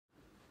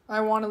I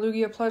want a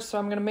lugia plush, so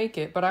I'm gonna make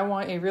it, but I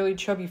want a really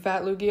chubby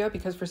fat lugia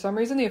because for some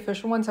reason the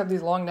official ones have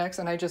these long necks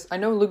and I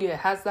know lugia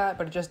has that,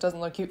 but it just doesn't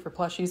look cute for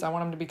plushies. I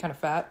want them to be kind of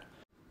fat.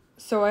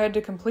 So I had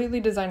to completely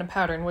design a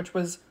pattern, which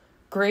was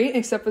great,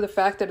 except for the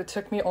fact that it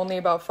took me only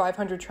about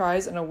 500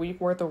 tries and a week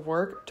worth of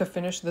work to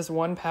finish this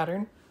one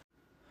pattern.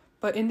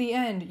 But in the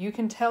end, you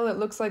can tell it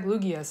looks like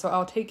lugia, so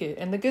I'll take it.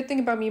 And the good thing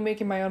about me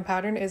making my own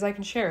pattern is I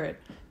can share it.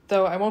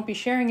 Though I won't be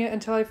sharing it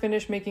until I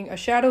finish making a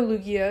shadow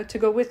lugia to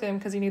go with him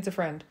because he needs a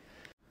friend.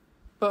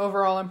 But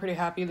overall, I'm pretty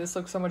happy. This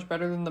looks so much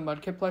better than the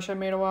Mudkip plush I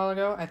made a while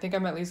ago. I think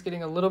I'm at least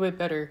getting a little bit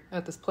better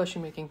at this plushie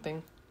making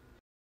thing.